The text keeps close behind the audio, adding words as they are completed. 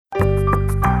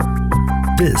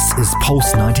This is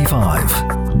Pulse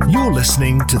 95. You're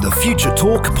listening to the Future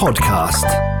Talk podcast.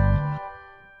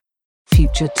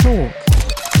 Future Talk,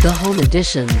 the home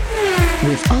edition,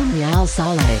 with Omnia Al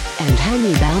Saleh and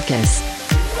Hani Balkis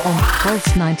on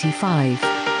Pulse 95.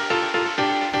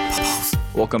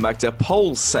 Welcome back to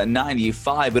Pulse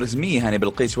 95. It is me, Hani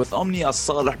Balkis, with Omnia Al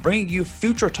Saleh, bringing you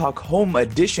Future Talk Home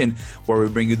Edition, where we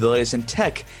bring you the latest in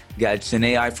tech, gadgets, and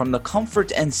AI from the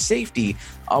comfort and safety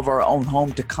of our own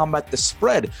home to combat the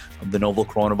spread of the novel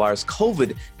coronavirus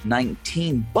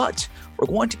COVID-19. But we're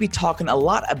going to be talking a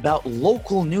lot about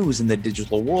local news in the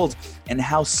digital world and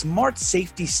how smart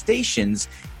safety stations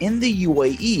in the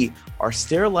UAE are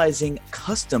sterilizing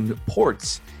custom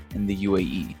ports in the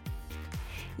UAE.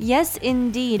 Yes,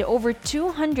 indeed. Over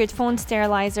 200 phone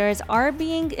sterilizers are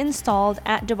being installed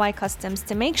at Dubai Customs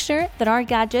to make sure that our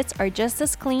gadgets are just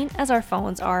as clean as our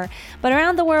phones are. But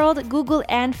around the world, Google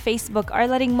and Facebook are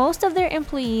letting most of their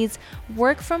employees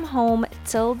work from home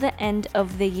till the end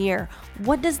of the year.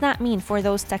 What does that mean for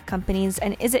those tech companies,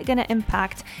 and is it going to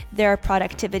impact their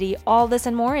productivity? All this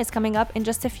and more is coming up in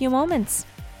just a few moments.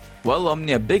 Well,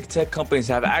 Omnia, big tech companies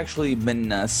have actually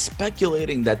been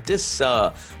speculating that this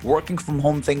working from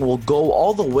home thing will go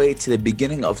all the way to the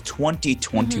beginning of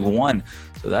 2021.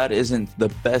 So that isn't the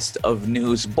best of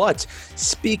news. But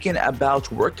speaking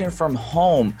about working from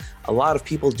home, a lot of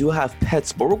people do have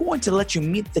pets, but we're going to let you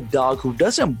meet the dog who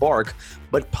doesn't bark,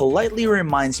 but politely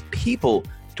reminds people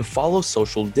to follow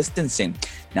social distancing.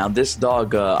 Now, this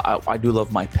dog, I do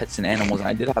love my pets and animals, and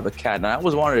I did have a cat, and I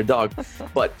always wanted a dog,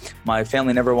 but my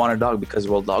family never wanted a dog because,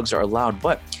 well, dogs are loud.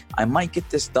 But I might get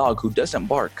this dog who doesn't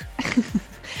bark.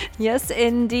 Yes,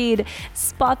 indeed.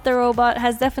 Spot the Robot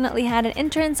has definitely had an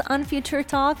entrance on Future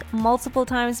Talk multiple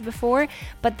times before,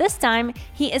 but this time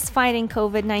he is fighting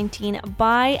COVID-19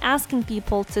 by asking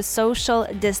people to social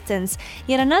distance.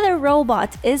 Yet another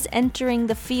robot is entering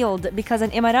the field because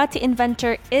an Emirati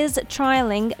inventor is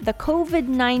trialing the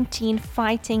COVID-19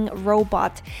 fighting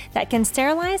robot that can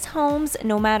sterilize homes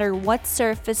no matter what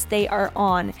surface they are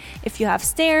on. If you have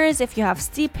stairs, if you have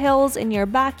steep hills in your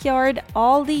backyard,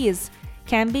 all these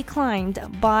can be climbed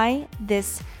by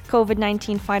this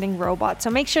COVID-19 fighting robot. So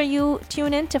make sure you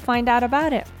tune in to find out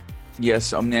about it.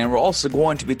 Yes, and we're also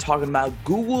going to be talking about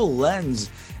Google Lens.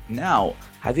 Now,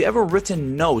 have you ever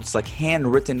written notes, like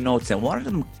handwritten notes, and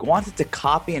wanted to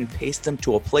copy and paste them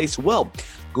to a place? Well,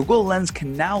 Google Lens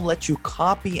can now let you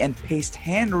copy and paste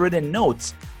handwritten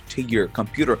notes to your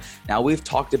computer. Now, we've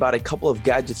talked about a couple of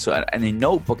gadgets and a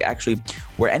notebook, actually,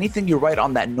 where anything you write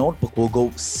on that notebook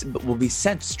will be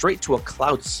sent straight to a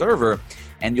cloud server,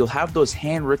 and you'll have those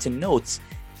handwritten notes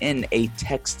in a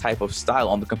text type of style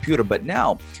on the computer. But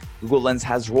now, Google Lens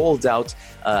has rolled out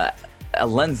a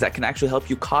lens that can actually help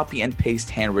you copy and paste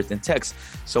handwritten text.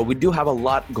 So we do have a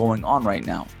lot going on right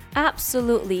now.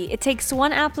 Absolutely. It takes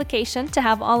one application to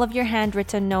have all of your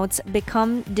handwritten notes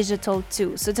become digital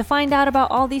too. So to find out about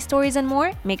all these stories and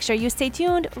more, make sure you stay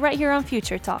tuned right here on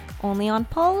Future Talk, only on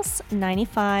Pulse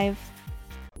 95.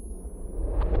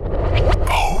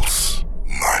 Pulse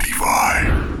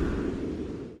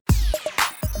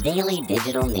 95. Daily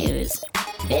digital news.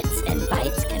 Bits and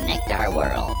bytes connect our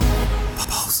world.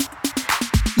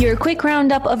 Your quick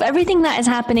roundup of everything that is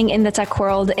happening in the tech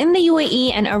world in the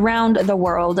UAE and around the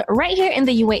world. Right here in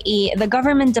the UAE, the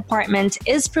government department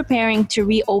is preparing to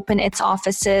reopen its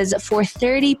offices for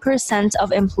 30%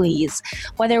 of employees.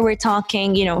 Whether we're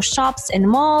talking, shops in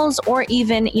malls or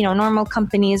even, normal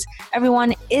companies,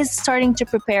 everyone is starting to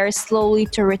prepare slowly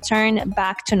to return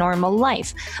back to normal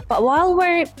life. But while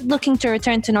we're looking to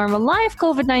return to normal life,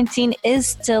 COVID-19 is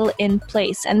still in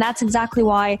place. And that's exactly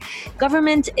why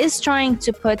government is trying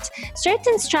to put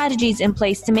certain strategies in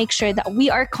place to make sure that we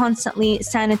are constantly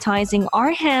sanitizing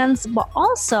our hands, but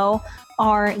also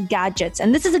our gadgets.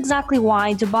 And this is exactly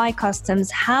why Dubai Customs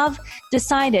have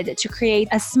decided to create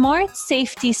a smart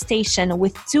safety station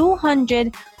with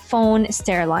 200 phone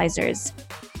sterilizers.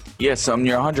 Yes, you're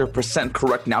 100%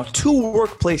 correct. Now, 2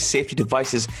 workplace safety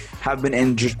devices have been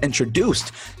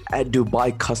introduced at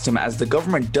Dubai Customs as the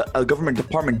government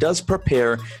department does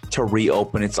prepare to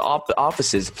reopen its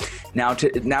offices. Now,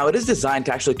 it is designed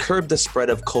to actually curb the spread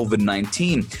of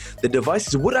COVID-19. The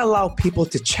devices would allow people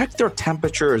to check their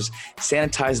temperatures,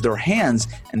 sanitize their hands,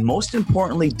 and most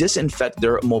importantly, disinfect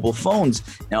their mobile phones.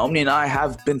 Now, Omni and I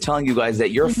have been telling you guys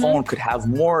that your phone could have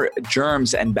more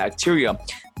germs and bacteria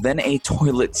than a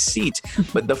toilet seat.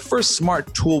 But the first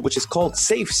smart tool, which is called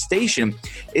Safe Station,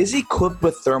 is equipped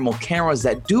with thermal cameras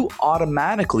that do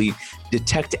automatically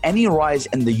detect any rise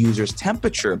in the user's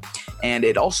temperature. And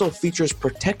it also features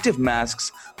protective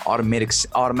masks, automatic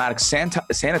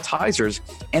sanitizers,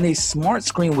 and a smart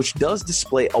screen which does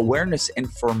display awareness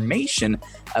information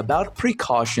about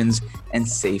precautions and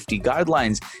safety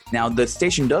guidelines. Now, the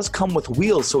station does come with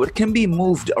wheels, so it can be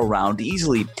moved around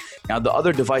easily. Now, the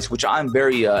other device, which I'm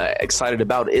very excited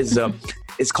about, is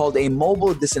it's called a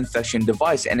mobile disinfection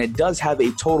device, and it does have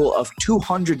a total of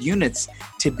 200 units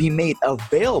to be made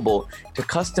available to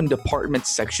custom department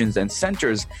sections and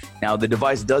centers. Now, the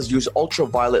device does use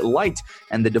ultraviolet light,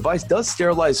 and the device does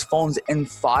sterilize phones in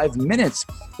 5 minutes,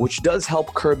 which does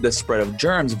help curb the spread of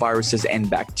germs, viruses, and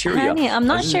bacteria. Honey, I'm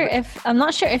not sure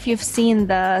if you've seen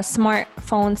the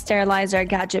smartphone sterilizer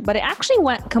gadget, but it actually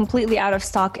went completely out of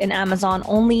stock in Amazon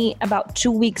only about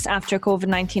 2 weeks after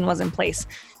COVID-19 was in place.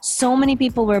 So many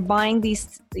people were buying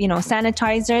these,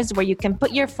 sanitizers where you can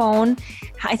put your phone.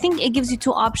 I think it gives you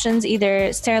two options,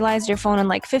 either sterilize your phone in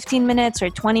like 15 minutes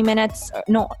or 20 minutes,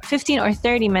 15 or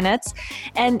 30 minutes.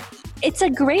 And it's a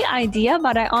great idea,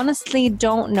 but I honestly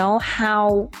don't know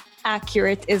how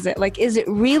accurate is it. Like, is it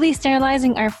really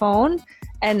sterilizing our phone?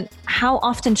 And how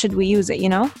often should we use it,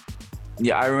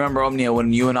 Yeah, I remember, Omnia,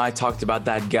 when you and I talked about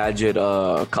that gadget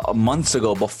months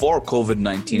ago before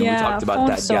COVID-19. We talked about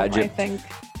that gadget. I think.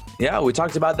 Yeah, we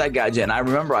talked about that gadget, and I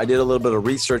remember I did a little bit of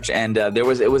research, and it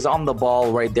was on the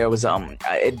ball right there.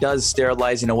 It does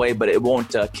sterilize in a way, but it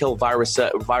won't kill viruses.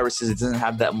 It doesn't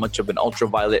have that much of an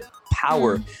ultraviolet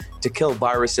power to kill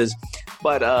viruses.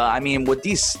 But with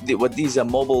these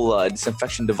mobile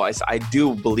disinfection device, I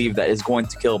do believe that is going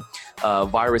to kill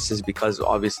viruses, because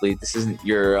obviously this isn't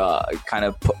your kind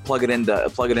of plug it in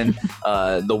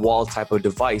the wall type of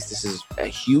device. This is a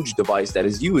huge device that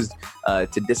is used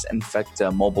to disinfect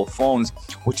mobile phones,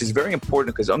 which is very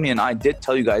important, because Omni and I did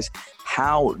tell you guys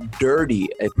how dirty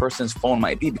a person's phone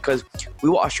might be, because we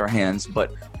wash our hands,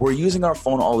 but we're using our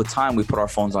phone all the time. We put our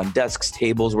phones on desks,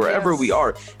 tables, wherever we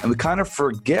are, and we kind of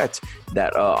forget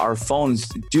that our phones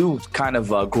do kind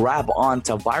of grab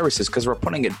onto viruses, because we're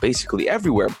putting it basically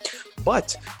everywhere.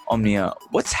 But Omnia,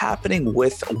 what's happening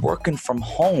with working from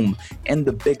home in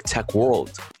the big tech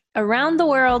world? Around the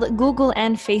world, Google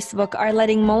and Facebook are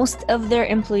letting most of their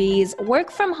employees work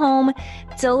from home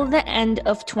till the end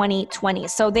of 2020.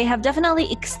 So they have definitely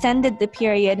extended the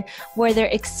period where they're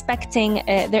expecting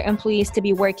their employees to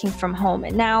be working from home.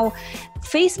 Now,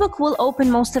 Facebook will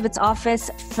open most of its office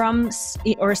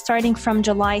starting from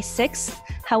July 6th.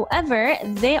 However,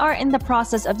 they are in the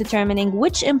process of determining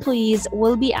which employees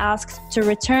will be asked to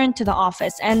return to the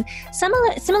office. And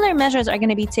similar measures are going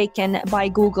to be taken by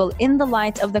Google in the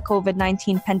light of the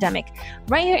COVID-19 pandemic.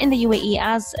 Right here in the UAE,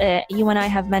 as you and I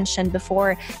have mentioned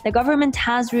before, the government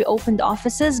has reopened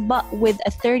offices, but with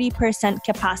a 30%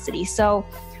 capacity. So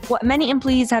what many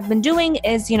employees have been doing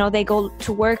is, they go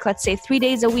to work, let's say 3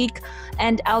 days a week,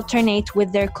 and alternate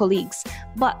with their colleagues.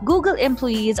 But Google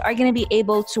employees are going to be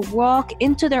able to walk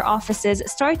into their offices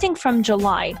starting from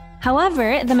July.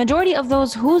 However, the majority of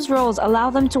those whose roles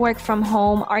allow them to work from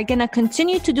home are going to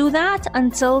continue to do that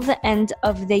until the end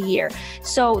of the year.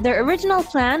 So their original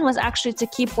plan was actually to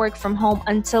keep work from home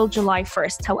until June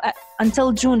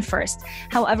 1st.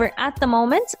 However, at the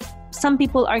moment, some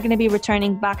people are going to be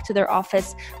returning back to their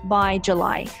office by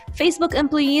July. Facebook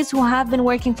employees who have been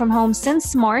working from home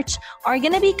since March are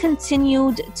going to be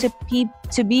continued to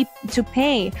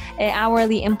pay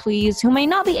hourly employees who may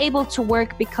not be able to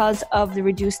work because of the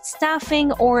reduced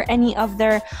staffing or any of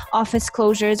their office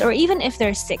closures, or even if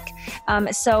they're sick.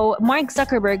 So Mark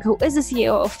Zuckerberg, who is the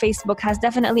CEO of Facebook, has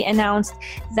definitely announced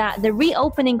that the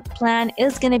reopening plan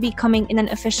is going to be coming in an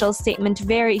official statement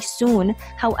very soon.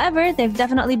 However, they've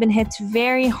definitely been hit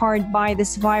very hard by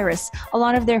this virus. A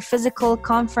lot of their physical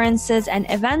conferences and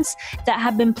events that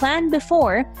have been planned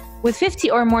before, with 50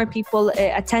 or more people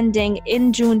attending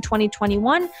in June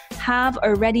 2021, have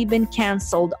already been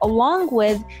canceled, along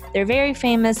with their very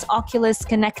famous Oculus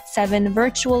Connect 7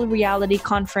 virtual reality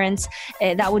conference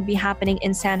that would be happening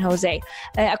in San Jose.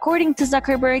 According to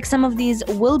Zuckerberg, some of these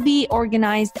will be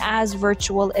organized as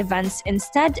virtual events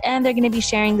instead, and they're going to be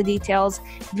sharing the details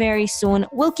very soon.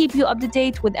 We'll keep you up to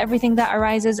date with everything that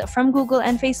arises from Google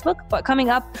and Facebook, but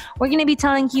coming up, we're going to be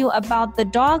telling you about the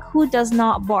dog who does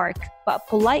not bark, but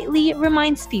politely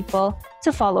reminds people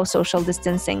to follow social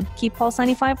distancing. Keep Pulse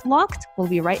 95 locked. We'll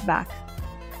be right back.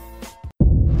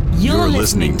 You're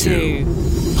listening to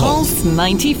Pulse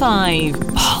 95.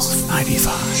 Pulse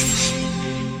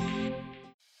 95.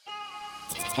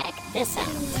 Check this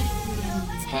out.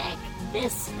 Check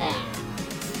this out.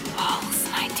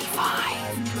 Pulse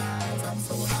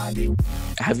 95.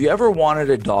 Have you ever wanted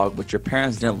a dog but your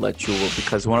parents didn't let you?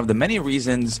 Because one of the many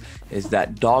reasons is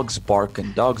that dogs bark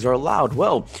and dogs are loud.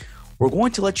 Well, we're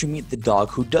going to let you meet the dog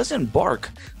who doesn't bark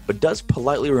but does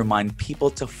politely remind people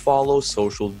to follow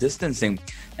social distancing.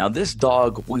 Now, this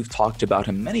dog, we've talked about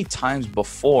him many times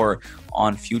before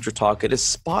on Future Talk. It is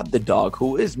Spot the dog,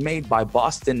 who is made by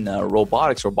Boston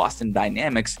Robotics or Boston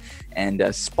Dynamics.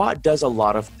 And Spot does a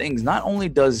lot of things. Not only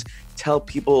does tell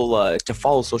people to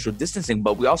follow social distancing,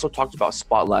 but we also talked about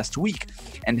Spot last week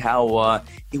and how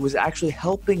he was actually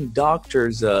helping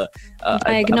doctors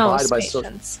diagnose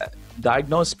patients.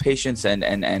 Diagnose patients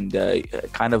and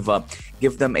kind of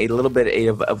give them a little bit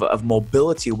of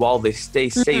mobility while they stay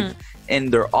safe in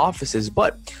their offices.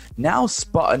 But now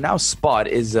Spot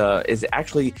is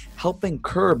actually helping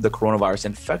curb the coronavirus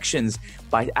infections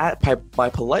by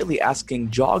politely asking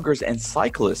joggers and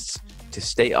cyclists to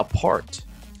stay apart.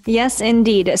 Yes,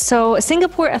 indeed. So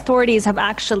Singapore authorities have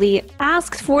actually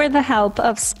asked for the help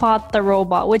of Spot the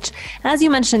robot, which, as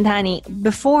you mentioned, Hani,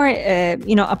 before,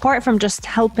 apart from just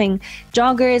helping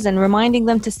joggers and reminding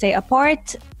them to stay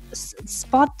apart,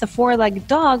 Spot the four-legged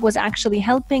dog was actually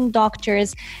helping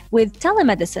doctors with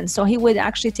telemedicine. So he would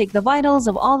actually take the vitals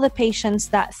of all the patients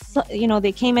that,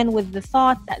 they came in with the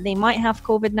thought that they might have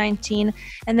COVID-19,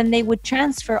 and then they would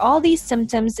transfer all these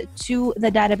symptoms to the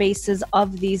databases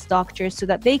of these doctors so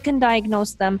that they can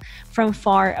diagnose them from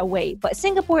far away. But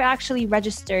Singapore actually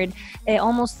registered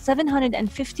almost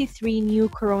 753 new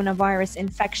coronavirus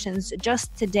infections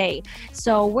just today.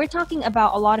 So we're talking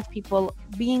about a lot of people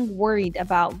being worried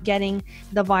about getting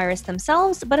the virus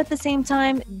themselves, but at the same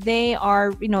time, they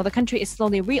are, the country is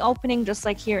slowly reopening, just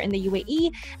like here in the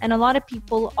UAE, and a lot of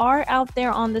people are out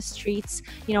there on the streets,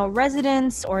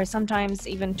 residents or sometimes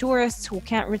even tourists who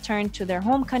can't return to their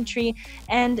home country,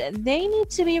 and they need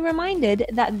to be reminded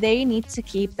that they need to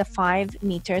keep the 5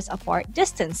 meters apart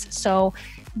distance. So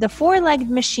the four-legged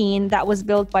machine that was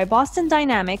built by Boston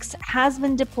Dynamics has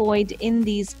been deployed in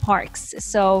these parks.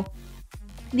 So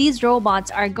these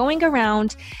robots are going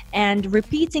around and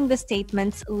repeating the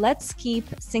statements, "Let's keep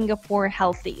Singapore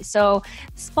healthy." So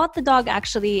Spot the dog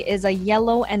actually is a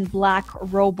yellow and black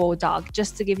robo dog,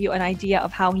 just to give you an idea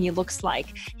of how he looks like.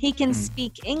 He can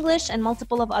speak English and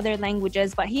multiple of other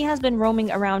languages, but he has been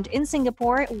roaming around in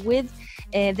Singapore with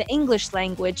the English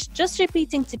language, just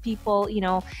repeating to people,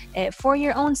 for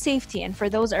your own safety and for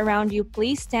those around you,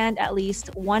 please stand at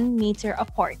least 1 meter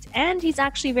apart. And he's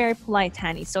actually very polite,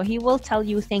 Hani. So he will tell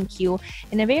you thank you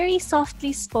in a very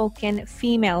softly spoken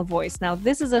female voice. Now,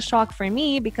 this is a shock for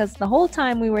me because the whole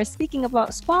time we were speaking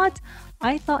about Spot,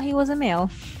 I thought he was a male.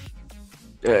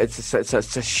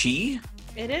 It's a she?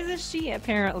 It is a she,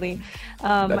 apparently.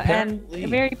 And a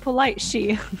very polite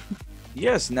she.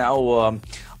 Yes. Now,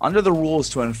 under the rules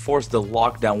to enforce the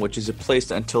lockdown, which is placed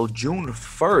until June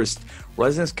 1st,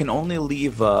 residents can only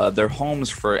leave their homes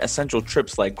for essential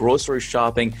trips like grocery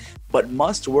shopping, but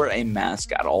must wear a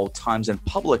mask at all times in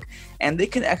public, and they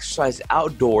can exercise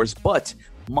outdoors, but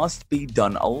must be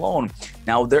done alone.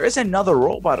 Now, there is another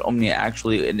robot, Omnia,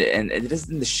 actually, and it is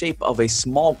in the shape of a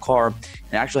small car,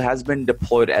 and actually has been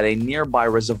deployed at a nearby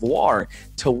reservoir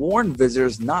to warn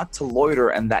visitors not to loiter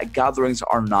and that gatherings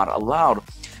are not allowed.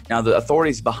 Now, the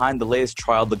authorities behind the latest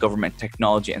trial, the Government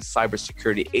Technology and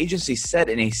Cybersecurity Agency, said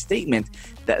in a statement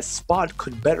that Spot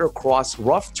could better cross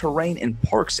rough terrain in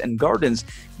parks and gardens.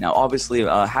 Now, obviously,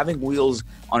 having wheels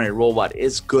on a robot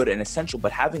is good and essential,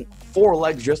 but having 4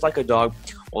 legs just like a dog,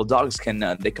 well, dogs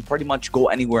can pretty much go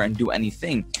anywhere and do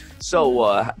anything.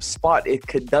 So Spot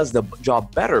does the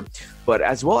job better, but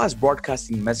as well as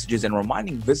broadcasting messages and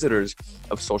reminding visitors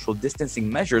of social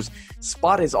distancing measures,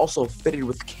 Spot is also fitted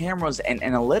with cameras and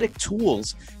analytic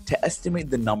tools to estimate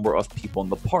the number of people in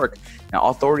the park. Now,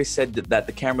 authorities said that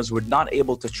the cameras were not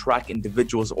able to track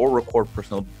individuals or record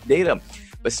personal data,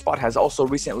 but Spot has also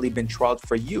recently been trialed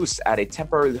for use at a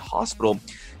temporary hospital,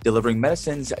 delivering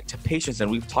medicines to patients,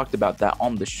 and we've talked about that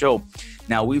on the show.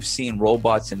 Now, we've seen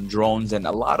robots and drones and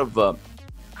a lot of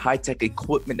high-tech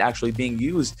equipment actually being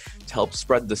used to help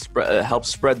curb the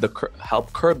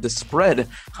spread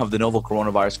of the novel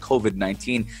coronavirus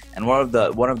COVID-19. And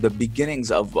one of the beginnings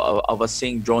of us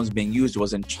seeing drones being used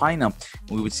was in China.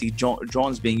 We would see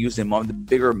drones being used in one of the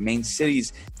bigger main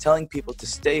cities, telling people to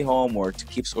stay home or to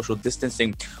keep social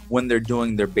distancing when they're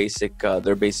doing their basic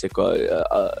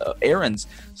errands.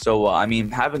 So I mean,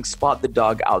 having Spot the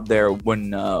dog out there when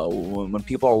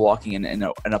people are walking in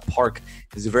a park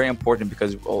is very important,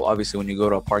 because obviously when you go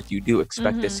to a park you do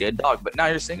expect to see a dog, but now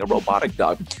you're seeing a robotic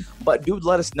dog. But dude,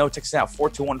 let us know. Text out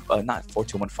 421 not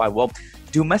 4215. Well,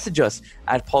 do message us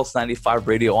at Pulse95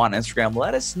 Radio on Instagram.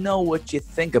 Let us know what you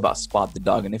think about Spot the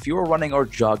Dog. And if you were running or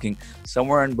jogging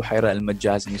somewhere in Buhaira Al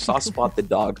Majaz and you saw Spot the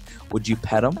Dog, would you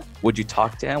pet him? Would you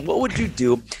talk to him? What would you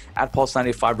do at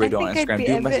Pulse95 Radio on Instagram?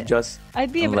 Do message us.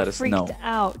 I'd be a bit freaked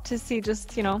out to see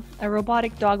just, a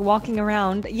robotic dog walking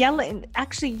around, yelling,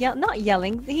 not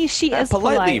yelling. She is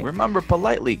politely. polite. Remember,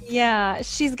 politely. Yeah,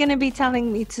 she's going to be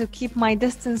telling me to keep my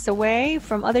distance away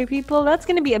from other people. That's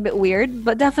going to be a bit weird,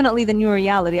 but definitely the new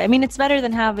reality. I mean, it's better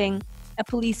than having a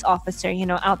police officer,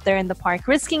 out there in the park,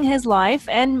 risking his life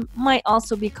and might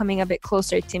also be coming a bit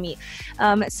closer to me.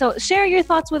 So share your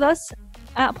thoughts with us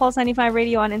at Pulse95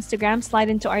 Radio on Instagram. Slide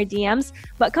into our DMs.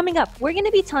 But coming up, we're going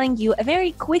to be telling you a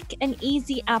very quick and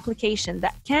easy application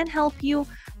that can help you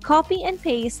copy and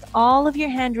paste all of your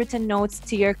handwritten notes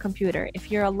to your computer.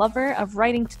 If you're a lover of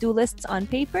writing to-do lists on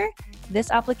paper,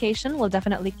 this application will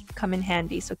definitely come in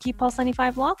handy. So keep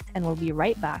Pulse95 locked and we'll be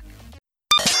right back.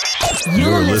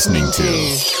 You're listening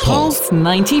to Pulse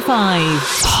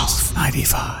 95. Pulse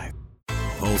 95.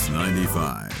 Pulse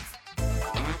 95.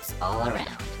 Apps all around.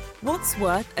 What's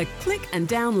worth a click and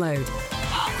download?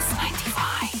 Pulse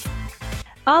 95.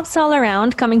 Apps all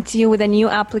around, coming to you with a new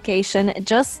application,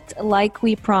 just like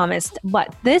we promised.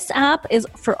 But this app is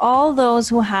for all those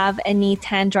who have a neat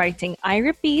handwriting. I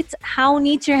repeat, how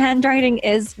neat your handwriting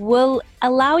is will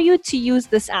allow you to use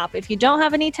this app. If you don't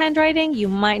have a neat handwriting, you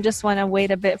might just want to wait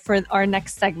a bit for our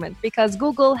next segment, because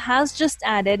Google has just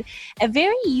added a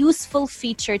very useful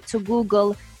feature to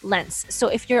Google Lens. So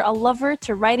if you're a lover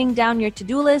to writing down your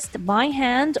to-do list by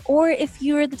hand, or if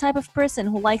you're the type of person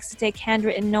who likes to take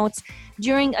handwritten notes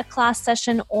during a class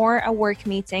session or a work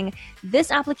meeting,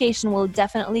 this application will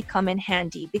definitely come in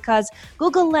handy, because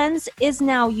Google Lens is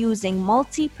now using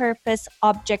multi-purpose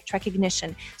object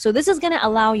recognition. So this is going to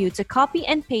allow you to copy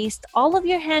and paste all of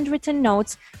your handwritten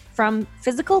notes from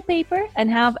physical paper and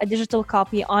have a digital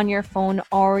copy on your phone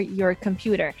or your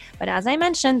computer. But as I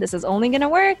mentioned, this is only going to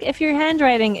work if your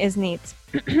handwriting is neat.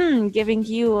 Giving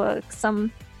you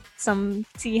some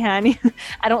tea, Hani.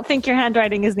 I don't think your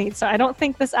handwriting is neat, so I don't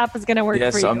think this app is going to work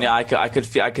for you. Yes,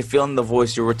 I could feel in the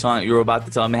voice you were about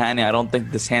to tell me, Hani, I don't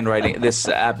think this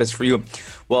app is for you.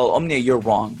 Well, Omnia, you're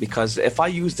wrong, because if I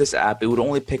use this app, it would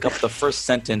only pick up the first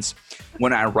sentence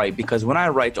when I write, because when I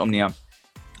write, Omnia,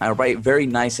 I write very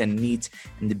nice and neat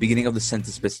in the beginning of the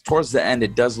sentence, but towards the end,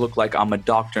 it does look like I'm a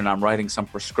doctor and I'm writing some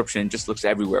prescription. It just looks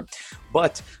everywhere.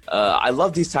 But I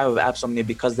love these type of apps, Omnia,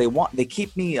 because they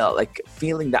keep me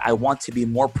feeling that I want to be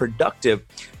more productive,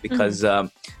 because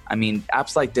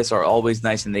apps like this are always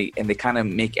nice, and they kind of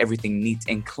make everything neat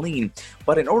and clean.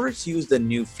 But in order to use the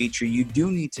new feature, you do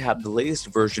need to have the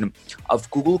latest version of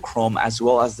Google Chrome, as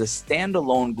well as the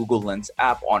standalone Google Lens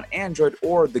app on Android,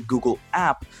 or the Google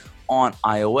app on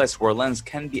iOS, where Lens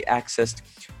can be accessed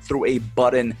through a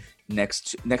button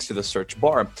next to the search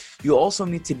bar. You also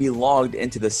need to be logged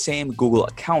into the same Google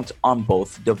account on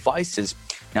both devices.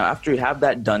 Now, after you have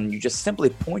that done, you just simply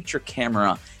point your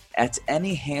camera at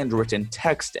any handwritten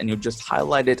text and you'll just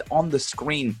highlight it on the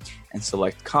screen and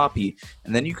select copy.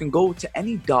 And then you can go to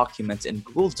any document in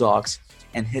Google Docs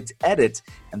and hit edit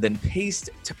and then paste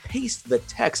the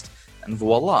text, and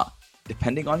voila.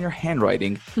 Depending on your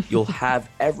handwriting, you'll have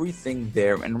everything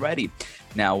there and ready.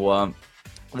 Now,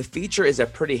 the feature is a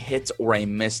pretty hit or a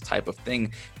miss type of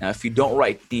thing. Now, if you don't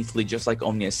write neatly, just like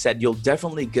Omnia said, you'll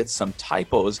definitely get some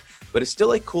typos, but it's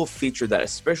still a cool feature that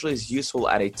especially is useful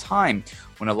at a time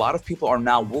when a lot of people are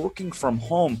now working from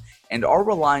home and are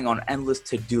relying on endless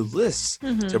to-do lists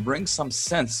to bring some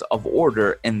sense of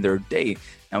order in their day.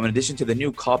 Now, in addition to the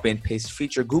new copy and paste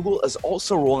feature, Google is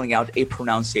also rolling out a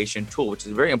pronunciation tool, which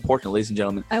is very important, ladies and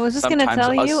gentlemen. I was just going to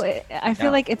tell you, I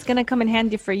feel like it's going to come in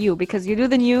handy for you, because you do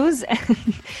the news,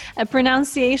 and a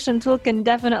pronunciation tool can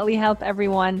definitely help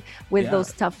everyone with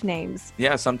those tough names.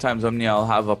 Yeah, sometimes I'll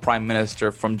have a prime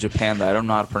minister from Japan that I don't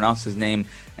know how to pronounce his name,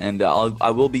 and I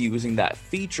will be using that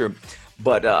feature.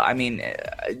 But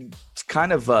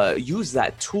use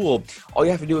that tool. All you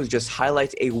have to do is just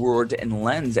highlight a word in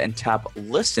Lens and tap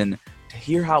listen to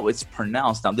hear how it's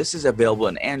pronounced. Now, this is available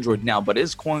in Android now, but it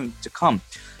is going to come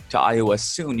to iOS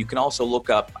soon. You can also look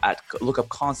up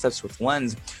concepts with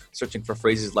Lens, searching for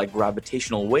phrases like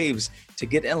gravitational waves to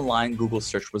get inline Google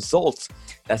search results.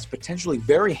 That's potentially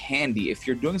very handy if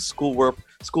you're doing schoolwork,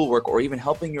 or even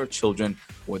helping your children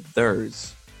with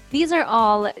theirs. These are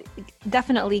all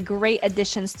definitely great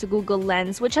additions to Google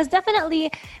Lens, which has definitely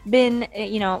been,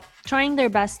 trying their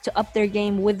best to up their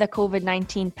game with the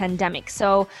COVID-19 pandemic.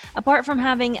 So apart from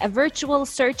having a virtual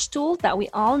search tool that we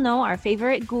all know, our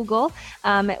favorite Google,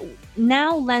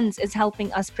 now Lens is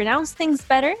helping us pronounce things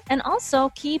better and also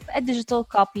keep a digital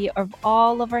copy of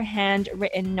all of our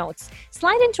handwritten notes.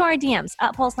 Slide into our DMs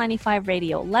at Pulse 95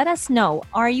 Radio. Let us know,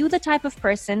 are you the type of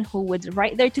person who would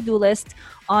write their to-do list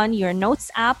on your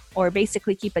notes app or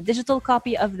basically keep a digital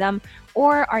copy of them?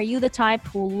 Or are you the type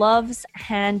who loves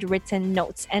handwritten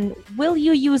notes? And will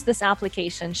you use this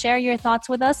application? Share your thoughts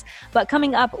with us. But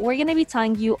coming up, we're going to be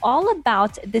telling you all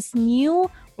about this new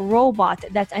robot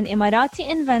that an Emirati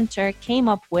inventor came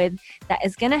up with that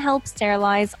is going to help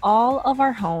sterilize all of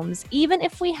our homes, even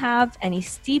if we have any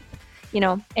steep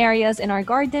areas in our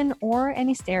garden or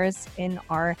any stairs in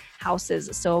our houses.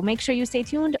 So make sure you stay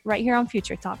tuned right here on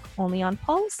Future Talk, only on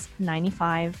Pulse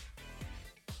 95.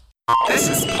 This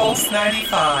is Pulse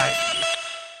 95.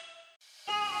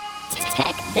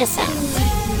 Check this out.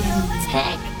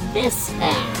 Check this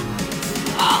out.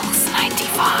 Pulse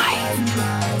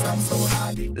 95.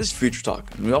 This is Future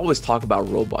Talk, and we always talk about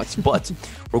robots, but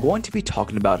we're going to be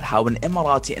talking about how an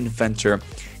Emirati inventor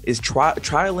is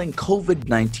trialing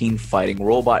COVID-19 fighting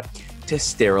robot to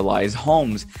sterilize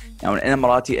homes. Now, an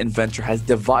Emirati inventor has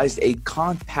devised a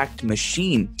compact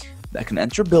machine that can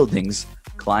enter buildings,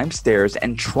 climb stairs,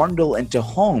 and trundle into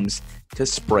homes to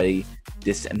spray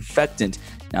disinfectant.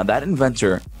 Now, that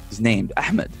inventor is named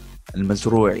Ahmed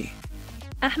Al-Mazroui.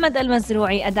 Ahmed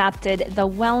Al-Mazroui adapted the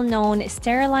well-known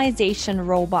sterilization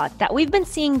robot that we've been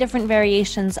seeing different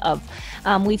variations of.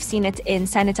 We've seen it in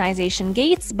sanitization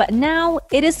gates, but now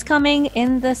it is coming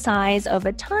in the size of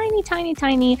a tiny, tiny,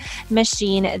 tiny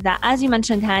machine that, as you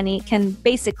mentioned, Hani, can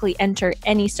basically enter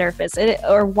any surface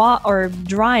or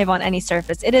drive on any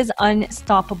surface. It is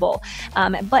unstoppable.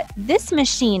 But this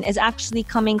machine is actually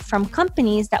coming from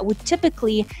companies that would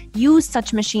typically use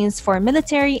such machines for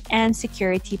military and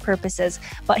security purposes.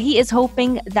 But he is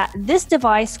hoping that this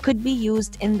device could be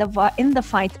used in the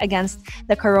fight against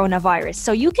the coronavirus.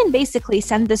 So you can basically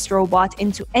send this robot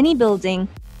into any building,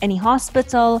 any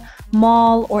hospital,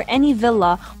 mall, or any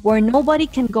villa where nobody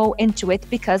can go into it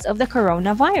because of the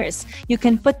coronavirus. You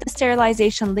can put the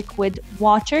sterilization liquid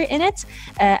water in it,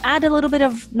 add a little bit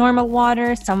of normal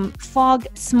water, some fog,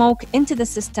 smoke into the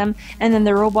system, and then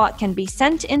the robot can be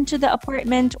sent into the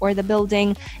apartment or the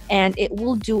building, and it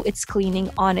will do its cleaning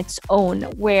on its own.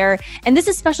 And this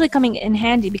is especially coming in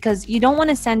handy because you don't want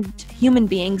to send human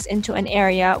beings into an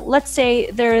area. Let's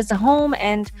say there is a home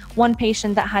and one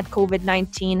patient that had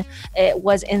COVID-19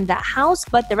 was in that house,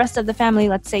 but the rest of the family,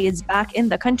 let's say, is back in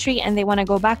the country and they want to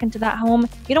go back into that home.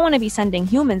 You don't want to be sending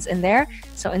humans in there.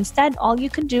 So instead, all you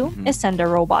can do is send a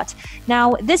robot.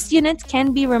 Now, this unit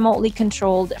can be remotely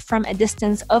controlled from a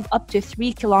distance of up to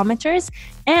 3 kilometers,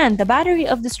 and the battery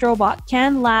of this robot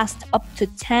can last up to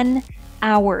 10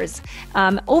 hours.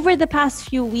 Over the past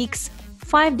few weeks,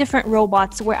 5 different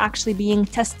robots were actually being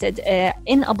tested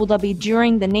in Abu Dhabi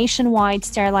during the nationwide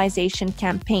sterilization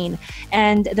campaign.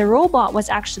 And the robot was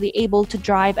actually able to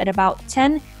drive at about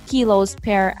 10 kilos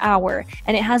per hour.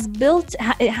 And it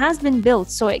has been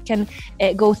built so it can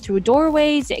go through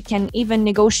doorways. It can even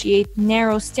negotiate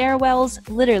narrow stairwells.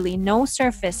 Literally, no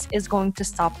surface is going to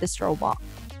stop this robot.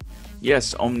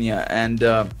 Yes, Omnia. And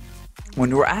when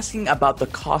we were asking about the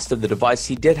cost of the device,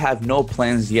 he did have no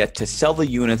plans yet to sell the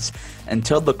units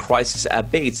until the crisis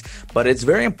abates. But it's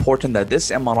very important that this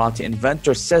Emirati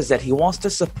inventor says that he wants to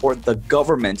support the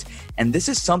government. And this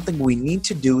is something we need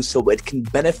to do so it can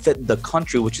benefit the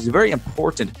country, which is very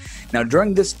important. Now,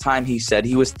 during this time, he said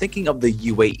he was thinking of the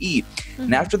UAE.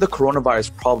 And after the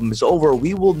coronavirus problem is over,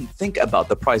 we will think about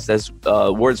the price. That's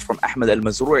words from Ahmed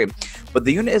Al-Mazroui. But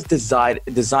the unit is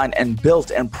designed and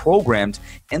built and programmed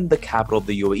in the capital of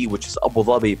the UAE, which is Abu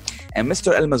Dhabi. And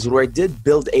Mr. Al-Mazroui did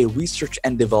build a research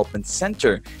and development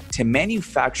center to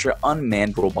manufacture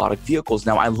unmanned robotic vehicles.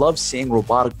 Now, I love seeing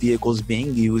robotic vehicles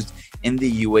being used in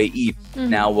the UAE.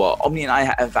 Now, Omni and I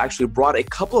have actually brought a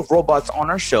couple of robots on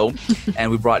our show, and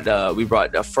we brought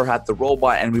Farhat the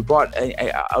robot, and we brought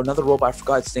another robot. I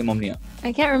forgot its name, Omnia.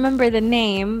 I can't remember the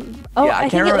name. Oh, yeah, I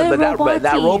can't remember, but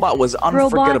that robot was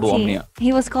unforgettable, Omnia.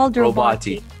 He was called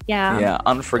Robati. Yeah,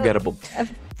 unforgettable.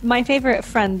 My favorite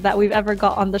friend that we've ever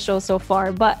got on the show so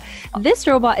far. But this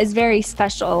robot is very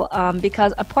special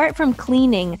because apart from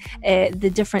cleaning the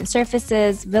different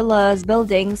surfaces, villas,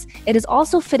 buildings, it is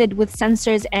also fitted with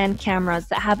sensors and cameras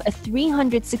that have a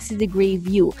 360-degree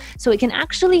view. So it can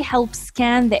actually help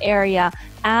scan the area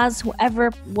as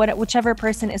whichever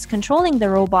person is controlling the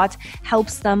robot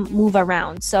helps them move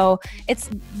around. So it's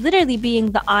literally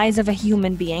being the eyes of a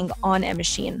human being on a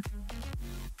machine.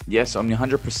 Yes, I mean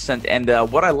 100%.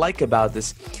 And what I like about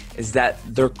this is that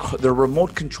they're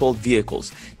remote controlled vehicles.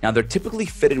 Now they're typically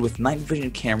fitted with night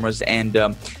vision cameras, and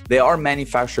they are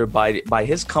manufactured by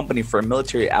his company for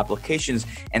military applications,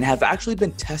 and have actually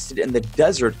been tested in the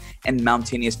desert and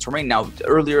mountainous terrain. Now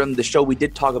earlier in the show we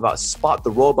did talk about Spot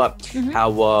the robot, how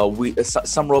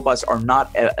some robots are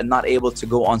not able to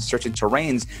go on certain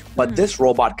terrains, but this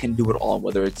robot can do it all,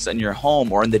 whether it's in your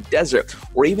home or in the desert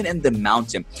or even in the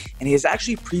mountain. And he has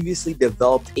actually previously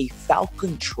developed a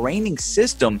Falcon training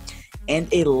system and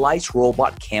a light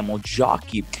robot camel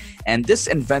jockey. And this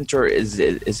inventor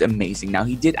is amazing. Now,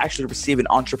 he did actually receive an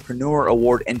Entrepreneur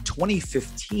Award in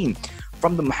 2015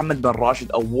 from the Mohammed bin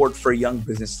Rashid Award for Young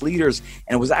Business Leaders,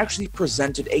 and was actually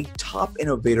presented a Top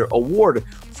Innovator Award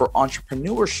for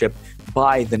Entrepreneurship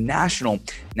by the National.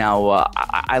 Now,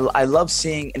 I love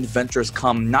seeing inventors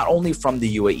come not only from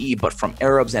the UAE, but from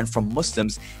Arabs and from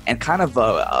Muslims, and kind of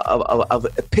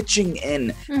pitching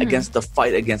in against the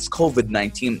fight against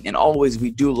COVID-19. And always,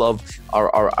 we do love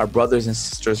our brothers and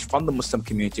sisters from the Muslim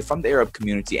community, from the Arab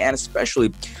community, and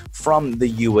especially from the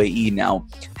UAE. Now,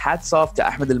 hats off to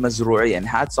Ahmed Al-Mazrou'i, and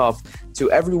hats off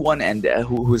to everyone and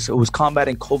who's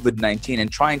combating COVID-19 and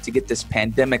trying to get this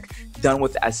pandemic done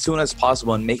with as soon as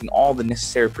possible, and making all the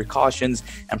necessary precautions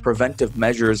and preventive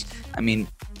measures. I mean,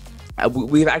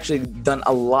 we've actually done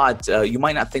a lot. You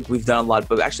might not think we've done a lot,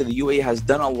 but actually the UAE has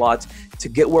done a lot to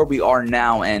get where we are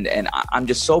now, and I'm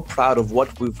just so proud of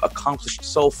what we've accomplished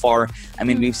so far. I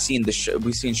mean, we've seen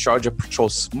Sharjah patrol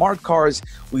smart cars.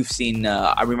 We've seen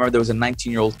I remember there was a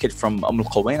 19-year-old kid from Al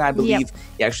Quwain, I believe.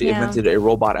 He actually invented a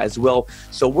robot as well.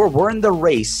 So we're in the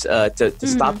race to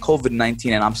stop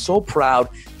COVID-19, and I'm so proud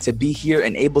to be here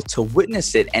and able to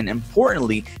witness it, and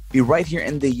importantly, be right here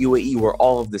in the UAE where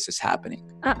all of this is happening.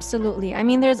 Absolutely. I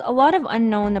mean, there's a lot of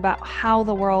unknown about how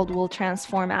the world will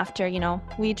transform after,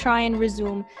 we try and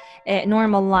resume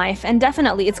normal life. And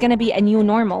definitely it's going to be a new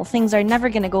normal. Things are never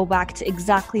going to go back to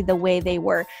exactly the way they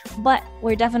were. But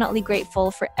we're definitely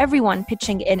grateful for everyone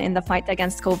pitching in the fight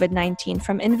against COVID-19,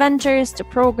 from inventors to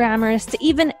programmers to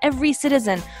even every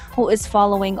citizen who is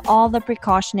following all the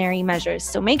precautionary measures.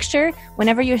 So make sure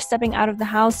whenever you're stepping out of the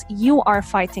house, you are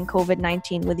fighting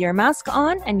COVID-19 with your mask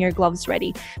on and your gloves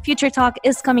ready. Future Talk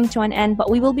is coming to an end, but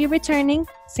we will be returning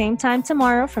same time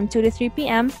tomorrow from 2 to 3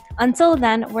 p.m. Until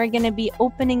then, we're going to be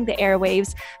opening the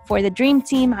airwaves for the Dream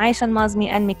Team, Aisha Al-Mazmi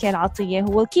and Mikhail Atiyeh,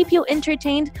 who will keep you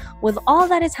entertained with all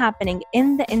that is happening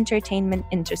in the entertainment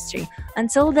industry.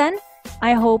 Until then,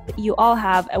 I hope you all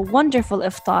have a wonderful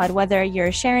iftar, whether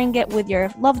you're sharing it with your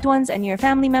loved ones and your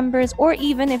family members, or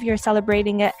even if you're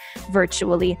celebrating it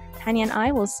virtually. Tanya and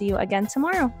I will see you again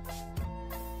tomorrow.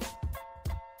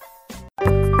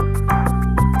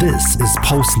 This is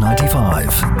Pulse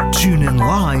 95. Tune in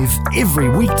live every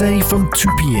weekday from 2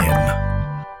 p.m.